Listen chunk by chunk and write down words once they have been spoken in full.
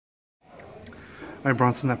All right,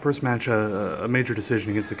 Bronson, that first match, a major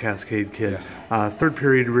decision against the Cascade kid. Yeah. Third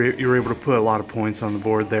period, you were able to put a lot of points on the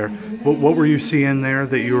board there. What were you seeing there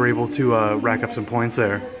that you were able to rack up some points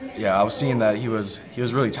there? Yeah, I was seeing that he was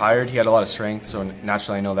really tired. He had a lot of strength, so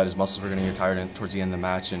naturally I know that his muscles were going to get tired towards the end of the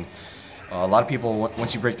match. And a lot of people,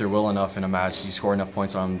 once you break their will enough in a match, you score enough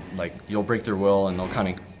points on them, like you'll break their will and they'll kind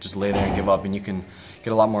of just lay there and give up, and you can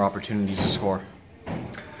get a lot more opportunities to score.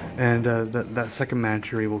 And that second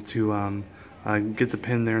match, you're able to get the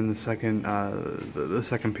pin there in the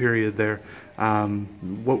second period there.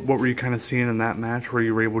 What were you kind of seeing in that match where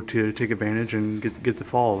you were able to take advantage and get the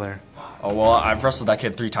fall there? Oh, well, I've wrestled that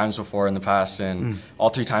kid 3 times before in the past, and all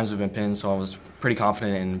 3 times have been pinned, so I was pretty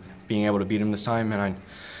confident in being able to beat him this time. And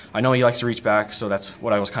I know he likes to reach back, so that's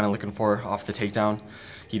what I was kind of looking for off the takedown.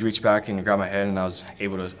 He'd reach back and grab my head, and I was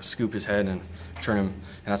able to scoop his head and turn him,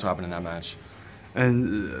 and that's what happened in that match.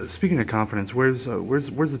 And speaking of confidence, where's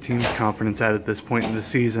the team's confidence at this point in the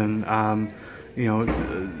season? You know,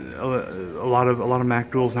 a lot of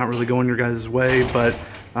MAC duels not really going your guys' way, but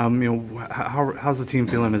you know, how's the team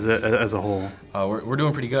feeling as a whole? We're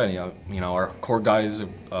doing pretty good. You know, our core guys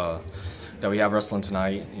that we have wrestling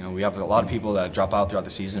tonight. You know, we have a lot of people that drop out throughout the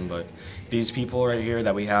season, but these people right here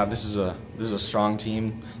that we have, this is a strong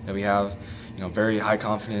team that we have. You know, very high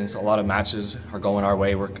confidence. A lot of matches are going our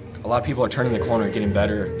way. A lot of people are turning the corner, getting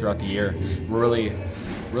better throughout the year. We're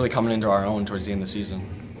really coming into our own towards the end of the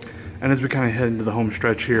season. And as we kind of head into the home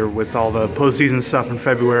stretch here with all the postseason stuff in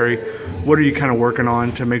February, what are you kind of working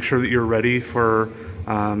on to make sure that you're ready for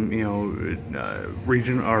you know,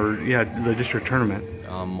 region or the district tournament?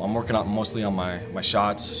 I'm working out mostly on my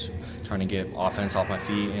shots, trying to get offense off my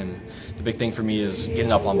feet, and the big thing for me is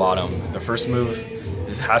getting up on bottom. The first move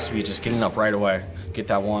has to be just getting up right away, get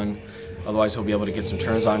that one. Otherwise, he'll be able to get some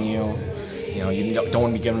turns on you. You know, you don't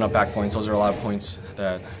want to be giving up back points. Those are a lot of points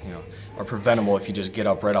that, you know, are preventable if you just get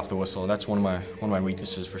up right off the whistle. That's one of my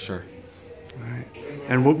weaknesses for sure. All right.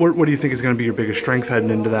 And what do you think is going to be your biggest strength heading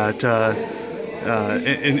into that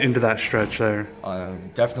into that stretch there?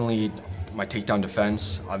 Definitely my takedown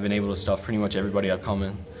defense. I've been able to stuff pretty much everybody I've come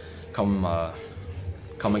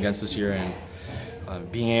against this year, and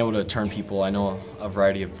being able to turn people. I know a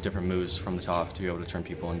variety of different moves from the top to be able to turn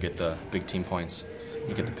people and get the big team points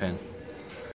and get the pin.